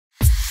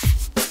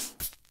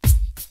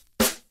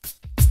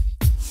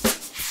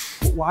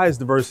Why is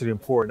diversity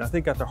important? I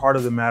think at the heart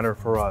of the matter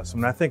for us,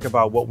 when I think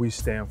about what we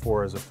stand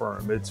for as a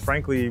firm, it's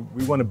frankly,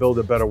 we want to build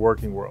a better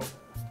working world.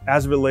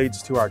 As it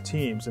relates to our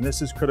teams, and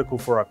this is critical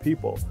for our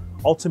people,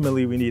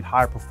 ultimately we need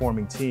high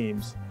performing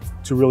teams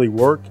to really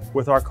work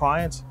with our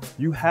clients.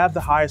 You have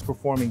the highest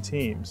performing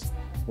teams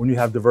when you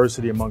have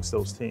diversity amongst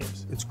those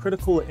teams. It's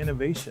critical to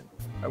innovation.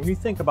 When you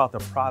think about the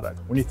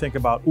product, when you think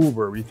about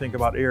Uber, when you think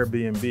about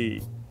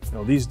Airbnb,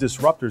 these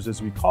disruptors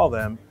as we call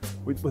them,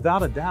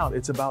 without a doubt,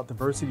 it's about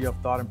diversity of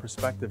thought and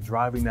perspective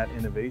driving that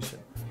innovation.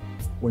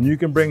 When you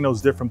can bring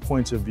those different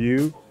points of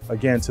view,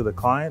 again, to the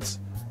clients,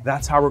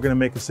 that's how we're going to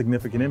make a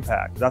significant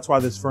impact. That's why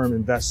this firm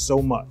invests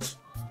so much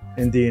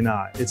in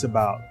D&I. It's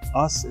about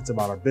us, it's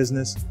about our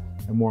business,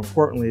 and more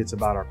importantly, it's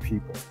about our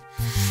people.